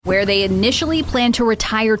where they initially planned to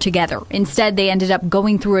retire together. Instead, they ended up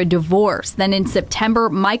going through a divorce. Then in September,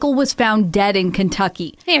 Michael was found dead in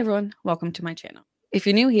Kentucky. Hey everyone, welcome to my channel. If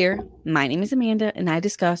you're new here, my name is Amanda and I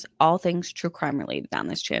discuss all things true crime related on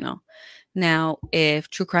this channel. Now, if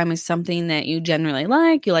true crime is something that you generally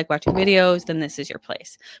like, you like watching videos, then this is your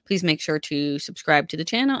place. Please make sure to subscribe to the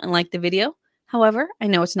channel and like the video. However, I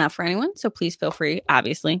know it's not for anyone, so please feel free,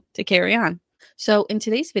 obviously, to carry on. So in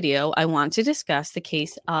today's video, I want to discuss the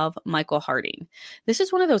case of Michael Harding. This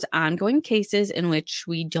is one of those ongoing cases in which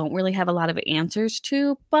we don't really have a lot of answers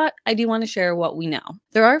to, but I do want to share what we know.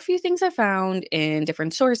 There are a few things I found in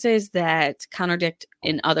different sources that contradict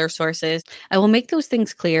in other sources. I will make those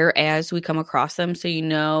things clear as we come across them so you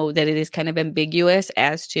know that it is kind of ambiguous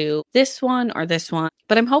as to this one or this one.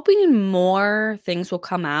 But I'm hoping more things will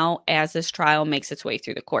come out as this trial makes its way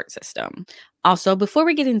through the court system. Also, before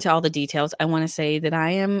we get into all the details, I want to say that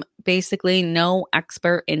I am basically no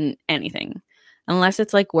expert in anything. Unless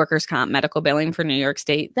it's like workers' comp medical billing for New York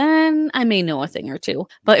State, then I may know a thing or two.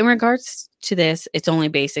 But in regards to this, it's only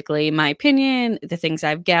basically my opinion, the things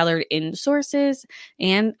I've gathered in sources,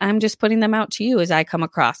 and I'm just putting them out to you as I come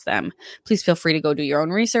across them. Please feel free to go do your own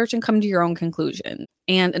research and come to your own conclusion.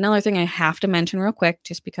 And another thing I have to mention real quick,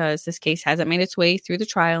 just because this case hasn't made its way through the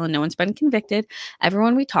trial and no one's been convicted,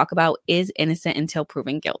 everyone we talk about is innocent until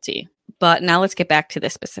proven guilty. But now let's get back to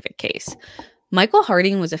this specific case. Michael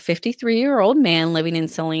Harding was a 53-year-old man living in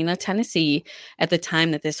Salina, Tennessee at the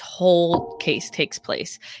time that this whole case takes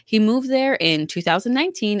place. He moved there in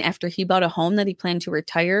 2019 after he bought a home that he planned to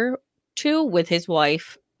retire to with his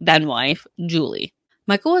then wife, Julie.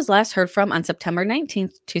 Michael was last heard from on September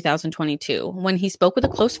 19th, 2022, when he spoke with a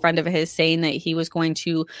close friend of his saying that he was going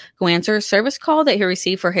to go answer a service call that he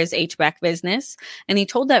received for his HVAC business. And he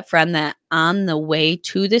told that friend that on the way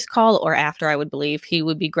to this call, or after, I would believe, he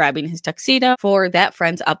would be grabbing his tuxedo for that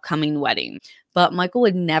friend's upcoming wedding. But Michael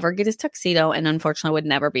would never get his tuxedo and unfortunately would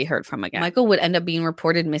never be heard from again. Michael would end up being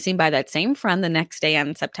reported missing by that same friend the next day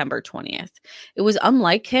on September 20th. It was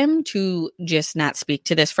unlike him to just not speak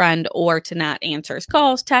to this friend or to not answer his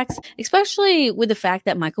calls, texts, especially with the fact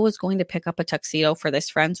that Michael was going to pick up a tuxedo for this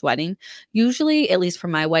friend's wedding. Usually, at least for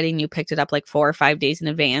my wedding, you picked it up like 4 or 5 days in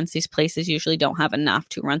advance. These places usually don't have enough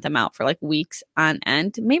to rent them out for like weeks on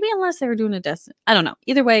end. Maybe unless they were doing a I don't know.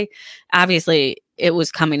 Either way, obviously, it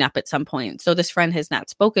was coming up at some point. So this friend has not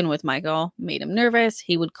spoken with Michael, made him nervous.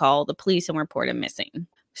 He would call the police and report him missing.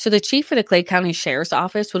 So the chief of the Clay County Sheriff's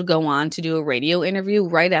Office would go on to do a radio interview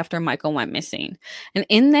right after Michael went missing. And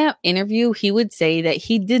in that interview, he would say that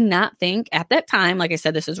he did not think at that time, like I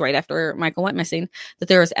said, this is right after Michael went missing, that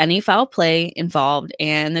there was any foul play involved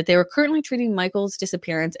and that they were currently treating Michael's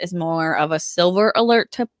disappearance as more of a silver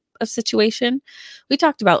alert type of situation. We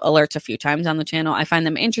talked about alerts a few times on the channel. I find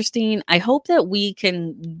them interesting. I hope that we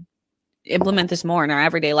can implement this more in our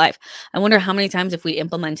everyday life. I wonder how many times if we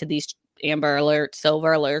implemented these amber alerts,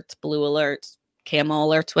 silver alerts, blue alerts, camo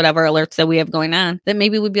alerts, whatever alerts that we have going on, that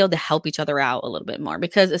maybe we'd be able to help each other out a little bit more.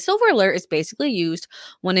 Because a silver alert is basically used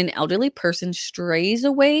when an elderly person strays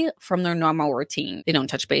away from their normal routine. They don't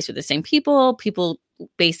touch base with the same people. People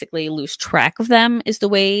basically lose track of them is the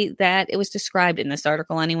way that it was described in this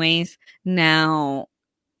article anyways. Now,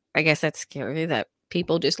 I guess that's scary that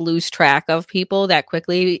people just lose track of people that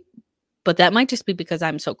quickly. But that might just be because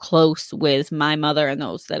I'm so close with my mother and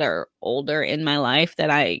those that are older in my life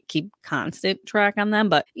that I keep constant track on them.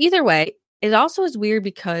 But either way, it also is weird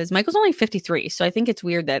because Michael's only 53. So I think it's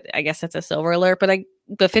weird that I guess that's a silver alert. But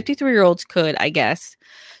the 53-year-olds could, I guess,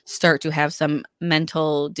 start to have some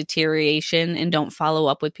mental deterioration and don't follow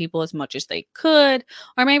up with people as much as they could.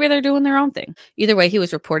 Or maybe they're doing their own thing. Either way, he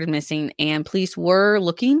was reported missing and police were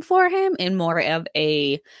looking for him in more of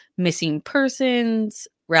a missing persons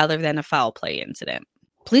rather than a foul play incident.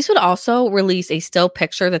 Police would also release a still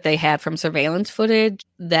picture that they had from surveillance footage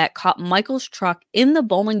that caught Michael's truck in the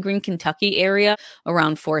Bowling Green, Kentucky area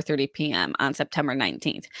around 4:30 p.m. on September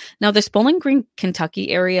 19th. Now, this Bowling Green,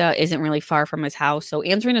 Kentucky area isn't really far from his house, so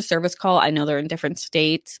answering a service call, I know they're in different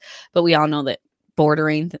states, but we all know that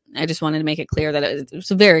bordering. I just wanted to make it clear that it was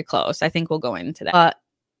very close. I think we'll go into that. But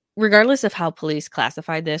regardless of how police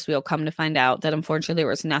classified this, we'll come to find out that unfortunately there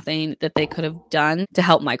was nothing that they could have done to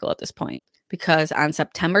help Michael at this point. Because on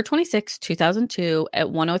September 26, 2002, at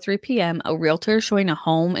 1:03 p.m., a realtor showing a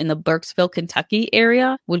home in the Burkesville, Kentucky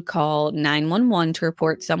area would call 911 to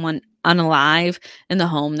report someone unalive in the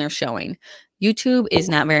home they're showing. YouTube is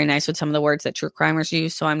not very nice with some of the words that true crimers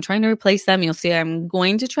use, so I'm trying to replace them. You'll see I'm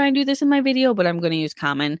going to try and do this in my video, but I'm going to use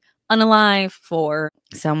common unalive for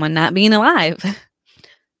someone not being alive.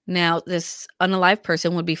 Now, this unalive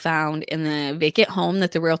person would be found in the vacant home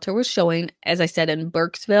that the realtor was showing, as I said, in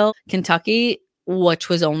Burkesville, Kentucky, which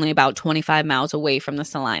was only about 25 miles away from the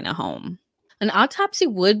Salina home. An autopsy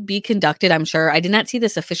would be conducted, I'm sure. I did not see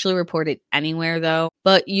this officially reported anywhere, though.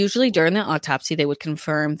 But usually during the autopsy, they would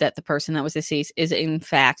confirm that the person that was deceased is, in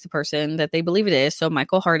fact, the person that they believe it is. So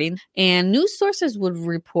Michael Harding. And news sources would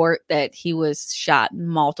report that he was shot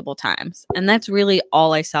multiple times. And that's really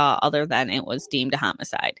all I saw, other than it was deemed a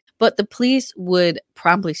homicide. But the police would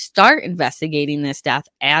promptly start investigating this death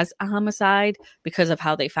as a homicide because of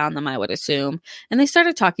how they found them, I would assume. And they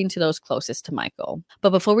started talking to those closest to Michael.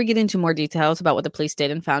 But before we get into more details about what the police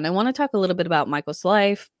did and found, I want to talk a little bit about Michael's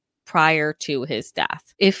life prior to his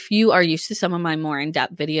death. If you are used to some of my more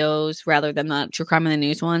in-depth videos rather than the true crime and the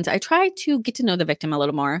news ones, I try to get to know the victim a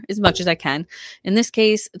little more as much as I can. In this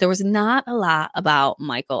case, there was not a lot about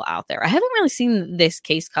Michael out there. I haven't really seen this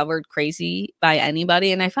case covered crazy by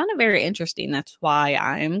anybody, and I found it very interesting. That's why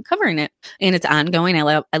I'm covering it. And it's ongoing.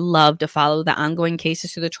 I love to follow the ongoing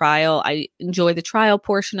cases through the trial. I enjoy the trial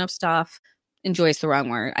portion of stuff. Enjoy is the wrong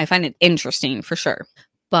word. I find it interesting for sure.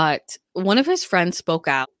 But one of his friends spoke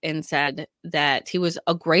out and said that he was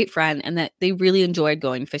a great friend and that they really enjoyed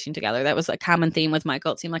going fishing together. That was a common theme with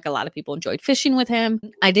Michael. It seemed like a lot of people enjoyed fishing with him.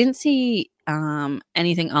 I didn't see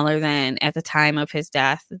anything other than at the time of his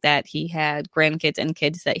death that he had grandkids and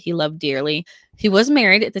kids that he loved dearly. He was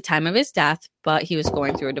married at the time of his death, but he was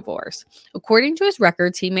going through a divorce. According to his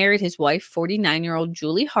records, he married his wife, 49-year-old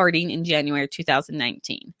Julie Harding, in January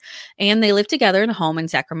 2019. And they lived together in a home in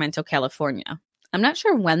Sacramento, California. I'm not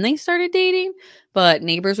sure when they started dating, but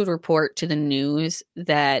neighbors would report to the news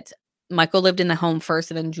that Michael lived in the home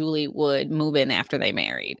first and then Julie would move in after they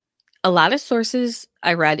married. A lot of sources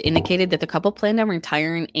I read indicated that the couple planned on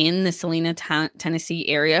retiring in the Salina, Tennessee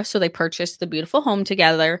area, so they purchased the beautiful home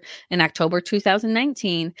together in October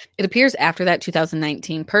 2019. It appears after that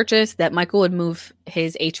 2019 purchase that Michael would move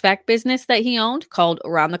his HVAC business that he owned, called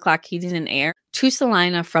Around the Clock Heating and Air, to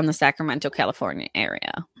Salina from the Sacramento, California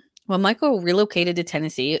area. When Michael relocated to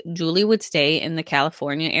Tennessee, Julie would stay in the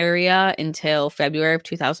California area until February of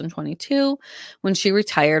 2022, when she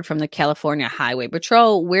retired from the California Highway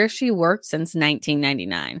Patrol, where she worked since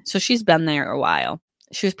 1999. So she's been there a while.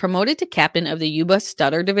 She was promoted to captain of the Yuba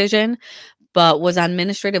Stutter Division, but was on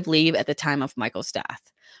administrative leave at the time of Michael's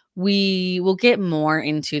death. We will get more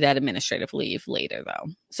into that administrative leave later,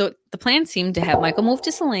 though. So the plan seemed to have Michael move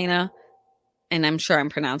to Salina, and I'm sure I'm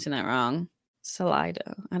pronouncing that wrong.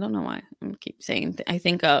 Salida. I don't know why I keep saying I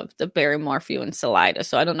think of the Barrymore feud in Salida,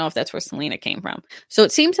 so I don't know if that's where Salina came from. So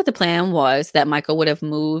it seems that the plan was that Michael would have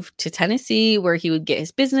moved to Tennessee, where he would get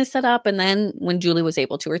his business set up, and then when Julie was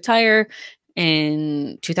able to retire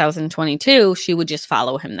in 2022, she would just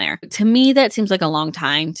follow him there. To me, that seems like a long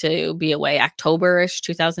time to be away. October-ish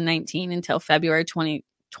 2019 until February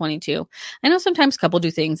 2022. I know sometimes couples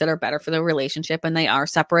do things that are better for the relationship and they are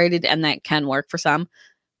separated, and that can work for some.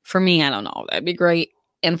 For me, I don't know. That'd be great.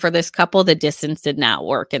 And for this couple, the distance did not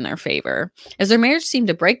work in their favor, as their marriage seemed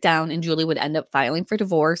to break down and Julie would end up filing for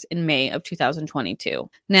divorce in May of 2022.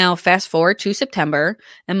 Now, fast forward to September,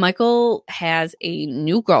 and Michael has a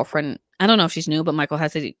new girlfriend. I don't know if she's new, but Michael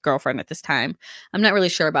has a girlfriend at this time. I'm not really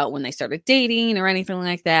sure about when they started dating or anything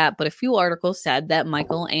like that, but a few articles said that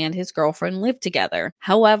Michael and his girlfriend lived together.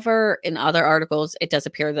 However, in other articles, it does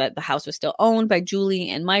appear that the house was still owned by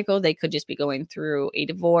Julie and Michael. They could just be going through a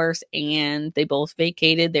divorce and they both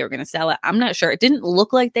vacated. They were going to sell it. I'm not sure. It didn't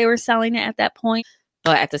look like they were selling it at that point.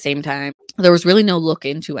 But at the same time, there was really no look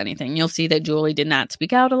into anything. You'll see that Julie did not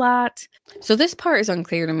speak out a lot. So this part is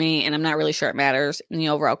unclear to me, and I'm not really sure it matters in the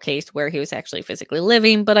overall case where he was actually physically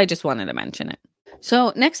living, but I just wanted to mention it.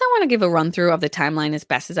 So next I want to give a run through of the timeline as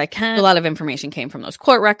best as I can. A lot of information came from those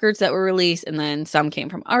court records that were released, and then some came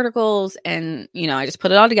from articles, and I just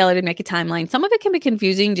put it all together to make a timeline. Some of it can be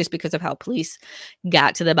confusing just because of how police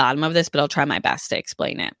got to the bottom of this, but I'll try my best to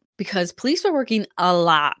explain it. Because police were working a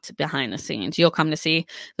lot behind the scenes. You'll come to see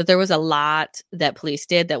that there was a lot that police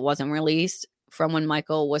did that wasn't released from when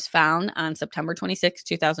Michael was found on September 26,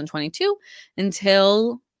 2022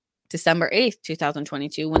 until December 8th,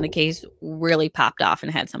 2022, when the case really popped off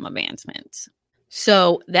and had some advancements.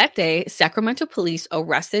 So that day, Sacramento police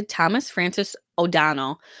arrested Thomas Francis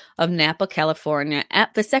O'Donnell of Napa, California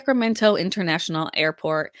at the Sacramento International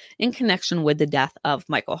Airport in connection with the death of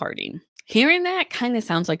Michael Harding. Hearing that kind of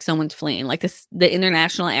sounds like someone's fleeing. Like the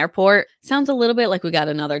international airport sounds a little bit like we got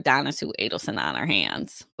another Donna Sue Adelson on our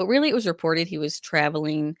hands. But really, it was reported he was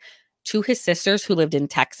traveling to his sisters who lived in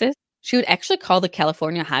Texas. She would actually call the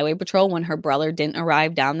California Highway Patrol when her brother didn't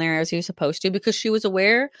arrive down there as he was supposed to, because she was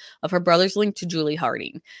aware of her brother's link to Julie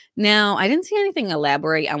Harding. Now, I didn't see anything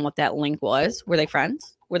elaborate on what that link was. Were they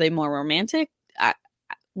friends? Were they more romantic?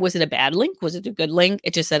 Was it a bad link? Was it a good link?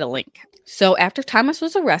 It just said a link. So after Thomas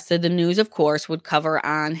was arrested, the news, of course, would cover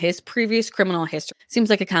on his previous criminal history. Seems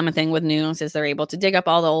like a common thing with news is they're able to dig up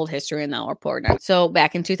all the old history and they'll report it. So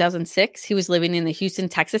back in 2006, he was living in the Houston,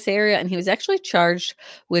 Texas area, and he was actually charged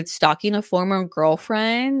with stalking a former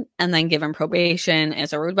girlfriend and then given probation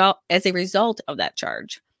as a result of that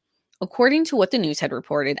charge. According to what the news had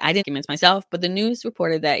reported, I didn't convince myself, but the news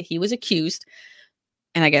reported that he was accused,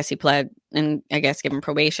 and I guess he pled and I guess given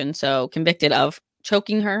probation, so convicted of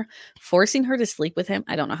choking her, forcing her to sleep with him.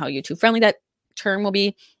 I don't know how YouTube friendly that term will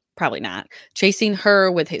be. Probably not. Chasing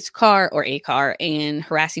her with his car or a car and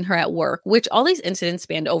harassing her at work, which all these incidents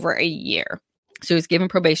spanned over a year. So he was given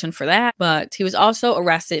probation for that, but he was also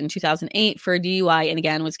arrested in 2008 for a DUI and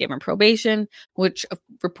again was given probation, which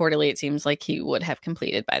reportedly it seems like he would have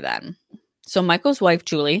completed by then. So Michael's wife,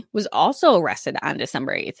 Julie, was also arrested on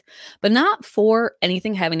December 8th, but not for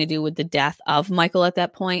anything having to do with the death of Michael at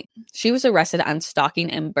that point. She was arrested on stalking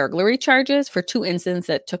and burglary charges for 2 incidents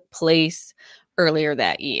that took place earlier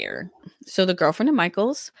that year. So the girlfriend of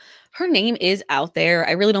Michael's, her name is out there.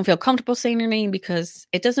 I really don't feel comfortable saying her name because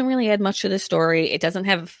it doesn't really add much to the story. It doesn't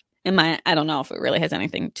have, I don't know if it really has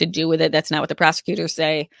anything to do with it. That's not what the prosecutors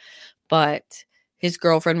say, but his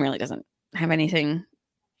girlfriend really doesn't have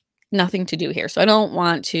nothing to do here. So I don't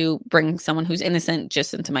want to bring someone who's innocent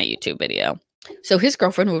just into my YouTube video. So his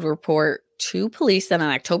girlfriend would report to police that on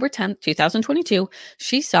October 10th, 2022,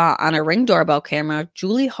 she saw on a Ring doorbell camera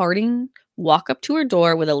Julie Harding walk up to her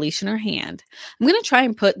door with a leash in her hand. I'm going to try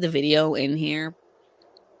and put the video in here.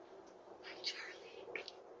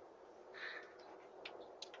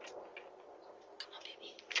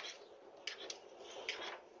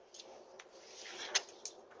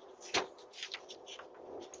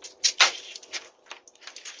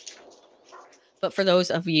 But for those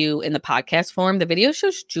of you in the podcast form, the video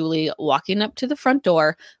shows Julie walking up to the front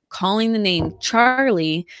door, calling the name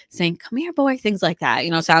Charlie, saying, "Come here, boy," things like that,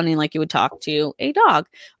 sounding like you would talk to a dog,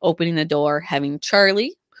 opening the door, having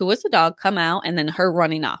Charlie, who was the dog, come out, and then her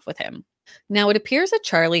running off with him. Now, it appears that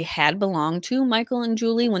Charlie had belonged to Michael and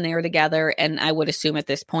Julie when they were together, and I would assume at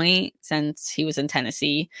this point, since he was in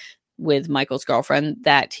Tennessee with Michael's girlfriend,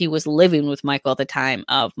 that he was living with Michael at the time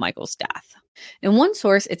of Michael's death. In one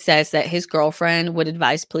source, it says that his girlfriend would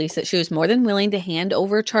advise police that she was more than willing to hand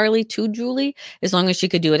over Charlie to Julie as long as she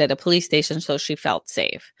could do it at a police station so she felt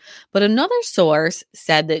safe. But another source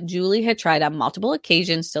said that Julie had tried on multiple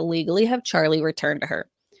occasions to legally have Charlie returned to her.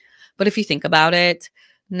 But if you think about it,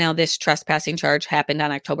 now this trespassing charge happened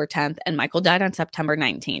on October 10th and Michael died on September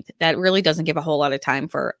 19th. That really doesn't give a whole lot of time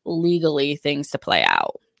for legally things to play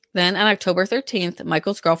out. Then on October 13th,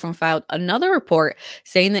 Michael's girlfriend filed another report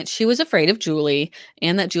saying that she was afraid of Julie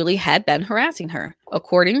and that Julie had been harassing her.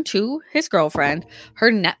 According to his girlfriend,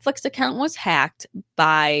 her Netflix account was hacked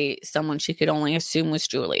by someone she could only assume was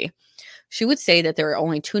Julie. She would say that there were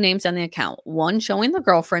only 2 names on the account, one showing the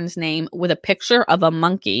girlfriend's name with a picture of a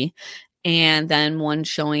monkey, and then one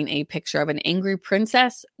showing a picture of an angry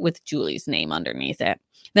princess with Julie's name underneath it.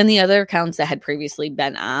 Then the other accounts that had previously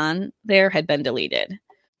been on there had been deleted.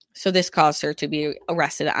 So this caused her to be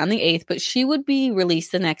arrested on the 8th, but she would be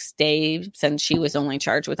released the next day since she was only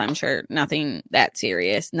charged with, I'm sure, nothing that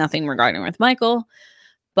serious, nothing regarding with Michael.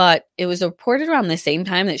 But it was reported around the same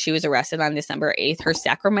time that she was arrested on December 8th, her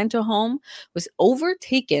Sacramento home was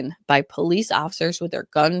overtaken by police officers with their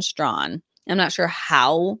guns drawn. I'm not sure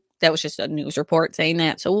how. That was just a news report saying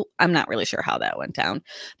that. So I'm not really sure how that went down.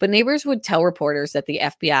 But neighbors would tell reporters that the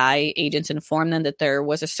FBI agents informed them that there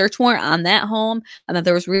was a search warrant on that home and that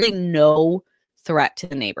there was really no threat to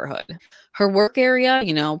the neighborhood. Her work area,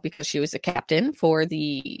 because she was a captain for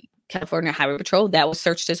the California Highway Patrol, that was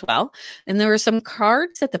searched as well. And there were some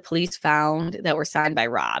cards that the police found that were signed by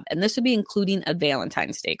Rob. And this would be including a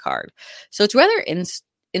Valentine's Day card. So it's rather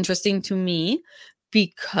interesting to me,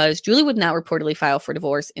 because Julie would not reportedly file for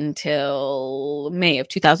divorce until May of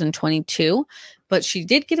 2022, but she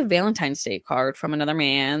did get a Valentine's Day card from another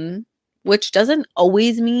man, which doesn't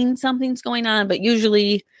always mean something's going on, but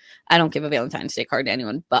usually I don't give a Valentine's Day card to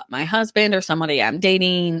anyone but my husband or somebody I'm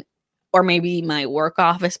dating, or maybe my work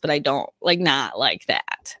office, but I don't not like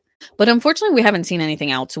that. But unfortunately, we haven't seen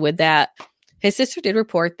anything else with that. His sister did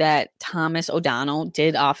report that Thomas O'Donnell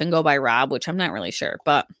did often go by Rob, which I'm not really sure,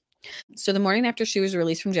 but so the morning after she was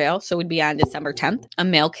released from jail, so it would be on December 10th, a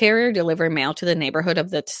mail carrier delivering mail to the neighborhood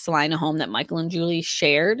of the Salina home that Michael and Julie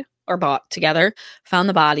shared or bought together found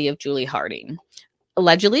the body of Julie Harding.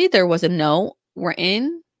 Allegedly, there was a note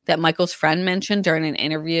written that Michael's friend mentioned during an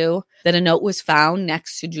interview, that a note was found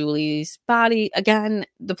next to Julie's body. Again,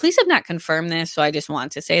 the police have not confirmed this, so I just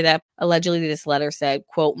want to say that allegedly this letter said,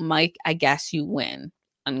 quote, "Mike, I guess you win,"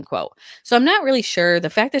 unquote. So I'm not really sure. The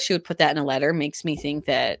fact that she would put that in a letter makes me think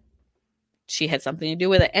that she had something to do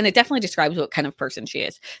with it. And it definitely describes what kind of person she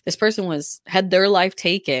is. This person had their life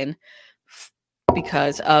taken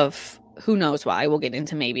because of who knows why. We'll get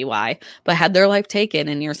into maybe why, but had their life taken,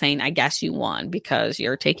 and you're saying, I guess you won because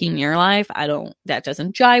you're taking your life. That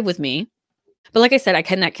doesn't jive with me. But like I said, I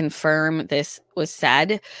cannot confirm this was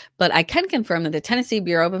said, but I can confirm that the Tennessee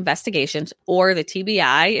Bureau of Investigations, or the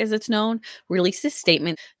TBI as it's known, released a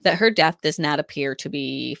statement that her death does not appear to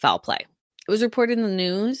be foul play. It was reported in the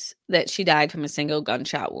news that she died from a single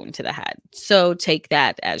gunshot wound to the head. So take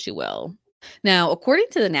that as you will. Now, according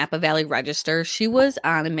to the Napa Valley Register, she was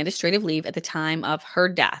on administrative leave at the time of her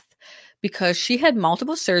death because she had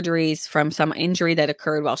multiple surgeries from some injury that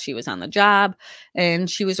occurred while she was on the job, and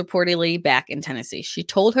she was reportedly back in Tennessee. She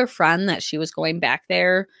told her friend that she was going back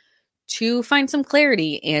there to find some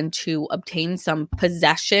clarity and to obtain some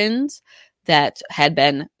possessions that had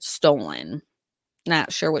been stolen.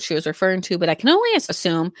 Not sure what she was referring to, but I can only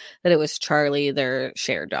assume that it was Charlie, their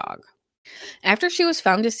shared dog. After she was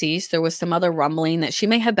found deceased, there was some other rumbling that she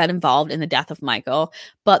may have been involved in the death of Michael,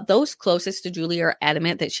 but those closest to Julie are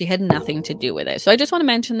adamant that she had nothing to do with it. So I just want to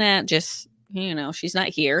mention that, just, she's not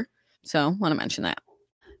here, so want to mention that.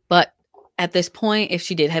 But at this point, if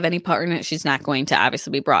she did have any part in it, she's not going to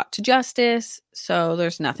obviously be brought to justice, so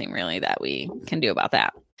there's nothing really that we can do about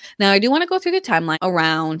that. Now, I do want to go through the timeline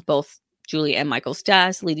around both Julie and Michael's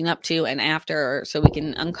deaths, leading up to and after, so we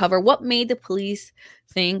can uncover what made the police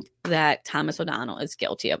think that Thomas O'Donnell is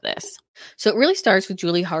guilty of this. So it really starts with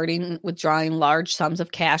Julie Harding withdrawing large sums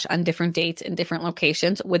of cash on different dates in different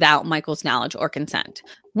locations without Michael's knowledge or consent,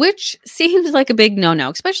 which seems like a big no-no,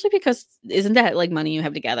 especially because isn't that like money you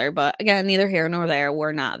have together? But again, neither here nor there.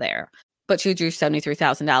 We're not there. But she withdrew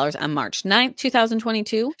 $73,000 on March 9th,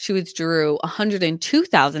 2022. She withdrew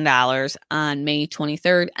 $102,000 on May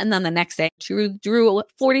 23rd. And then the next day, she withdrew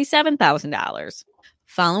 $47,000.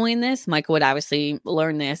 Following this, Michael would obviously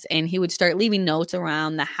learn this, and he would start leaving notes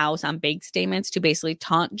around the house on bank statements to basically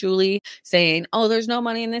taunt Julie, saying, oh, there's no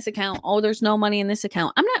money in this account. Oh, there's no money in this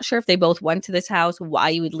account. I'm not sure if they both went to this house, why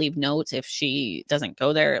you would leave notes if she doesn't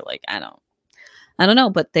go there. Like, I don't know,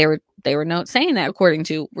 but they were notes saying that according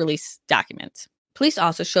to released documents. Police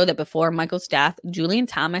also show that before Michael's death, Julie and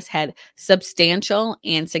Thomas had substantial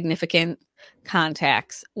and significant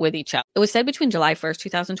contacts with each other. It was said between July 1st,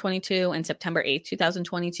 2022 and September 8th,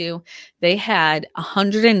 2022, they had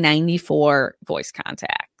 194 voice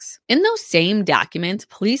contacts. In those same documents,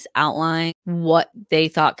 police outlined what they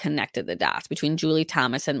thought connected the dots between Julie,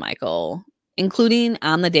 Thomas, and Michael, including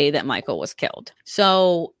on the day that Michael was killed.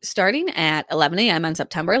 So starting at 11 a.m. on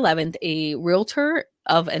September 11th, a realtor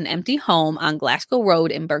of an empty home on Glasgow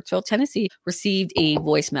Road in Burkeville, Tennessee, received a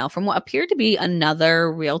voicemail from what appeared to be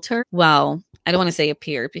another realtor. Well, I don't want to say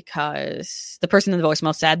appeared because the person in the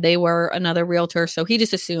voicemail said they were another realtor. So he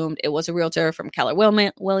just assumed it was a realtor from Keller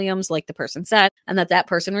Williams, like the person said, and that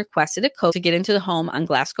person requested a code to get into the home on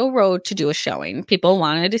Glasgow Road to do a showing. People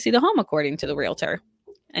wanted to see the home, according to the realtor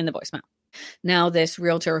in the voicemail. Now, this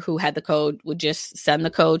realtor who had the code would just send the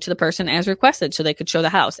code to the person as requested so they could show the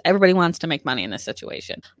house. Everybody wants to make money in this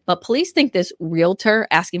situation. But police think this realtor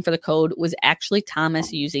asking for the code was actually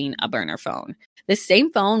Thomas using a burner phone. This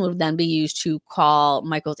same phone would then be used to call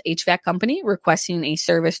Michael's HVAC company requesting a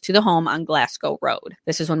service to the home on Glasgow Road.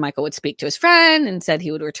 This is when Michael would speak to his friend and said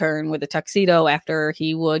he would return with a tuxedo after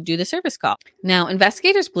he would do the service call. Now,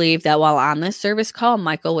 investigators believe that while on this service call,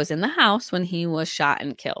 Michael was in the house when he was shot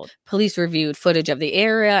and killed. Police reviewed footage of the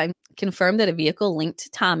area and confirmed that a vehicle linked to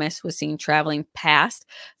Thomas was seen traveling past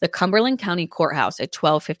the Cumberland County Courthouse at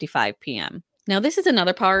 12:55 p.m. Now, this is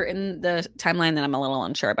another part in the timeline that I'm a little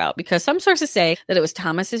unsure about because some sources say that it was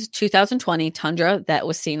Thomas's 2020 Tundra that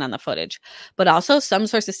was seen on the footage. But also some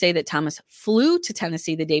sources say that Thomas flew to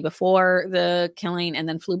Tennessee the day before the killing and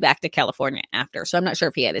then flew back to California after. So I'm not sure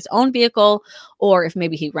if he had his own vehicle or if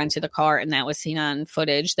maybe he rented a car and that was seen on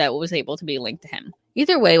footage that was able to be linked to him.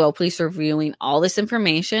 Either way, while police were reviewing all this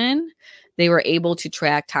information, they were able to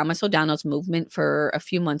track Thomas O'Donnell's movement for a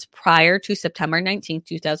few months prior to September 19,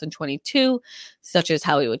 2022, such as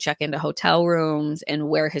how he would check into hotel rooms and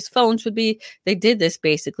where his phones would be. They did this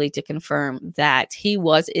basically to confirm that he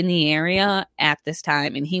was in the area at this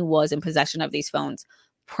time and he was in possession of these phones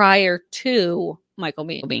prior to Michael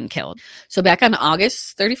being killed. So back on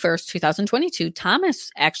August 31st, 2022,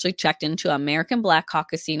 Thomas actually checked into American Black Hawk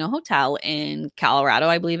Casino Hotel in Colorado,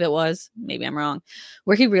 I believe it was. Maybe I'm wrong.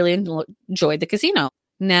 Where he really enjoyed the casino.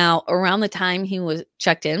 Now, around the time he was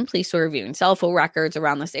checked in, police were reviewing cell phone records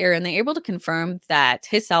around this area, and they were able to confirm that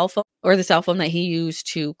his cell phone, or the cell phone that he used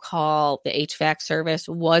to call the HVAC service,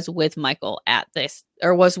 was with Michael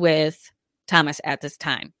was with Thomas at this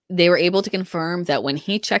time. They were able to confirm that when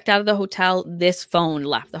he checked out of the hotel, this phone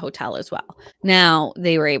left the hotel as well. Now,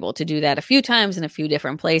 they were able to do that a few times in a few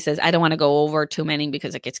different places. I don't want to go over too many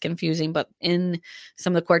because it gets confusing, but in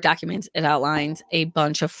some of the court documents, it outlines a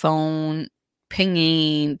bunch of phone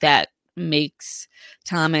pinging that makes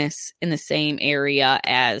Thomas in the same area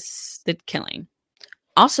as the killing.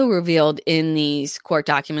 Also revealed in these court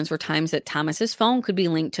documents were times that Thomas's phone could be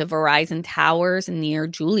linked to Verizon towers near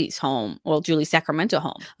Julie's home, Julie's Sacramento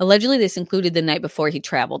home. Allegedly, this included the night before he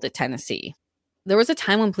traveled to Tennessee. There was a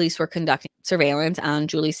time when police were conducting surveillance on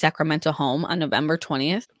Julie's Sacramento home on November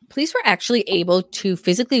 20th. Police were actually able to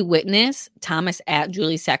physically witness Thomas at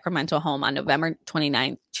Julie's Sacramento home on November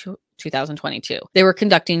 29th, 2022. They were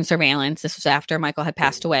conducting surveillance. This was after Michael had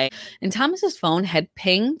passed away. And Thomas's phone had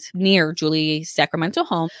pinged near Julie's Sacramento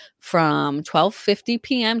home from 12:50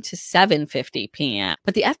 p.m. to 7:50 p.m.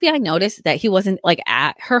 But the FBI noticed that he wasn't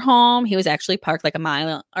at her home. He was actually parked like a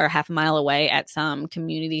mile or half a mile away at some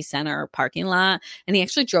community center parking lot. And he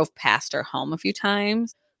actually drove past her home a few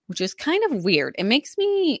times, which is kind of weird. It makes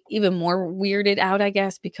me even more weirded out, I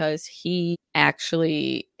guess, because he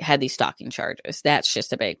actually had these stalking charges. That's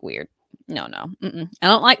just a big weird. No. I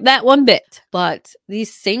don't like that one bit. But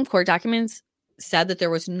these same court documents said that there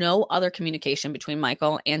was no other communication between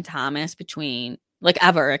Michael and Thomas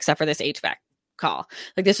ever, except for this HVAC call.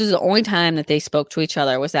 This was the only time that they spoke to each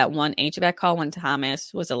other, was that one HVAC call when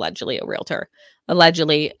Thomas was allegedly a realtor.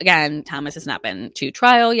 Allegedly, again, Thomas has not been to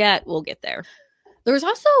trial yet. We'll get there. There was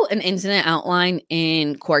also an incident outlined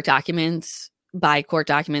in court documents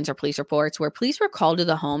or police reports where police were called to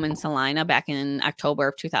the home in Salina back in October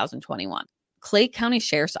of 2021. Clay County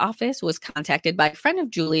Sheriff's Office was contacted by a friend of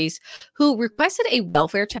Julie's who requested a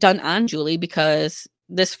welfare check done on Julie because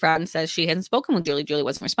this friend says she hadn't spoken with Julie. Julie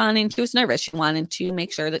wasn't responding. She was nervous. She wanted to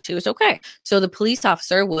make sure that she was okay. So the police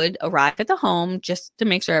officer would arrive at the home just to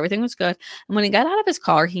make sure everything was good. And when he got out of his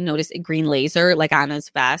car, he noticed a green laser on his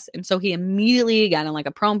vest. And so he immediately got in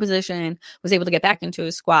a prone position, was able to get back into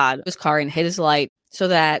his car and hit his light so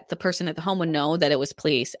that the person at the home would know that it was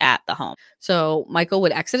police at the home. So Michael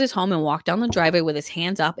would exit his home and walk down the driveway with his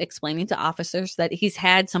hands up, explaining to officers that he's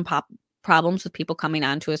had some problems with people coming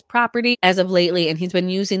onto his property as of lately, and he's been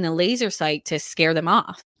using the laser sight to scare them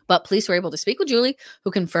off. But police were able to speak with Julie,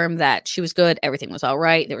 who confirmed that she was good. Everything was all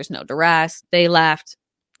right. There was no duress. They left.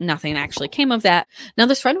 Nothing actually came of that. Now,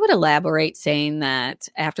 this friend would elaborate, saying that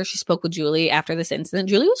after she spoke with Julie after this incident,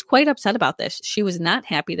 Julie was quite upset about this. She was not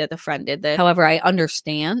happy that the friend did this. However, I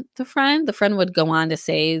understand the friend. The friend would go on to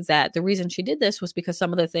say that the reason she did this was because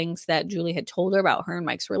some of the things that Julie had told her about her and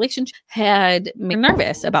Mike's relationship had made her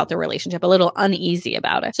nervous about the relationship, a little uneasy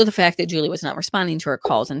about it. So the fact that Julie was not responding to her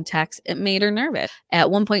calls and texts, it made her nervous. At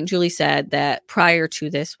one point, Julie said that prior to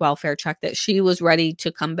this welfare check that she was ready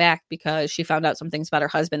to come back because she found out some things about her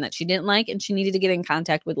husband that she didn't like, and she needed to get in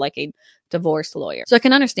contact with a divorce lawyer. So I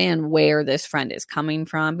can understand where this friend is coming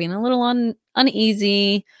from, being a little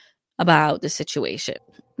uneasy about the situation.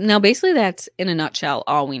 Now, basically, that's in a nutshell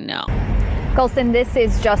all we know. Colson, this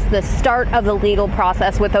is just the start of the legal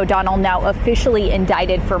process with O'Donnell now officially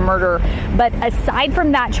indicted for murder. But aside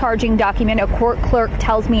from that charging document, a court clerk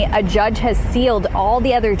tells me a judge has sealed all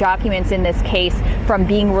the other documents in this case from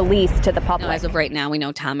being released to the public. Now, as of right now, we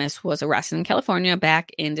know Thomas was arrested in California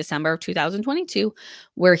back in December of 2022,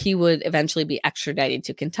 where he would eventually be extradited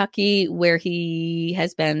to Kentucky, where he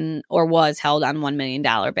has been or was held on $1 million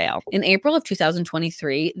bail. In April of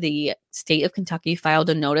 2023, the state of Kentucky filed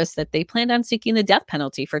a notice that they planned on seeking the death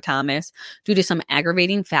penalty for Thomas due to some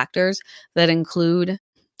aggravating factors that include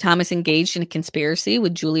Thomas engaged in a conspiracy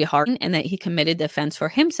with Julie Harden and that he committed the offense for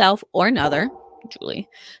himself or another, Julie,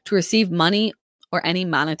 to receive money or any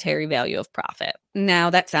monetary value of profit. Now,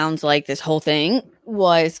 that sounds like this whole thing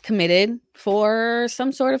was committed for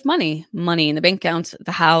some sort of money in the bank accounts,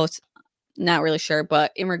 the house. Not really sure,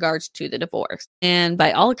 but in regards to the divorce. And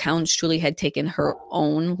by all accounts, Julie had taken her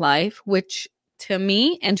own life, which to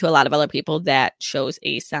me and to a lot of other people, that shows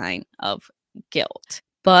a sign of guilt.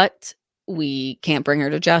 But we can't bring her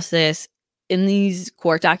to justice. In these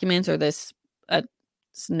court documents or this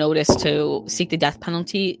notice to seek the death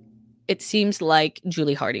penalty, it seems like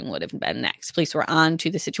Julie Harding would have been next. Police were on to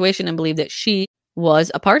the situation and believe that she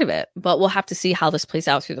was a part of it. But we'll have to see how this plays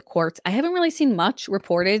out through the courts. I haven't really seen much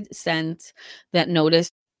reported since that notice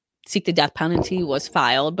seek the death penalty was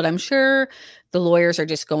filed, but I'm sure the lawyers are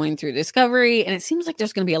just going through discovery, and it seems like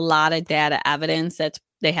there's going to be a lot of data evidence that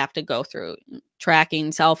they have to go through,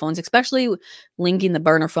 tracking cell phones, especially linking the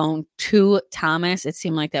burner phone to Thomas. It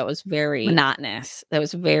seemed like that was very monotonous. That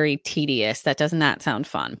was very tedious. That does not sound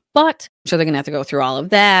fun, but I'm sure they're going to have to go through all of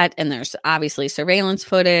that. And there's obviously surveillance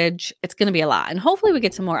footage. It's going to be a lot. And hopefully we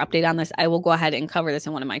get some more update on this. I will go ahead and cover this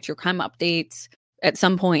in one of my true crime updates at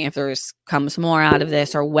some point, if there's comes more out of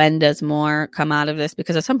this, or when does more come out of this,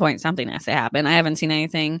 because at some point something has to happen. I haven't seen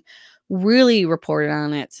anything really reported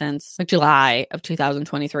on it since July of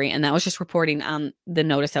 2023. And that was just reporting on the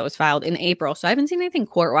notice that was filed in April. So I haven't seen anything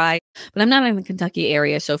court-wide, but I'm not in the Kentucky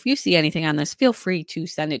area. So if you see anything on this, feel free to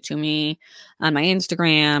send it to me on my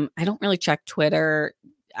Instagram. I don't really check Twitter.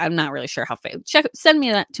 I'm not really sure how send me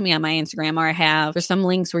that to me on my Instagram, or there's some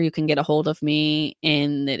links where you can get a hold of me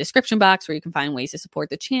in the description box where you can find ways to support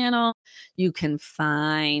the channel. You can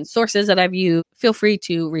find sources that I've used. Feel free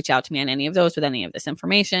to reach out to me on any of those with any of this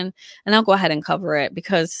information, and I'll go ahead and cover it,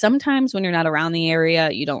 because sometimes when you're not around the area,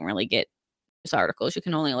 you don't really get these articles. You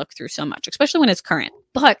can only look through so much, especially when it's current.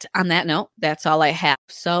 But on that note, that's all I have.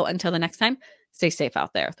 So until the next time, stay safe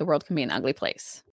out there. The world can be an ugly place.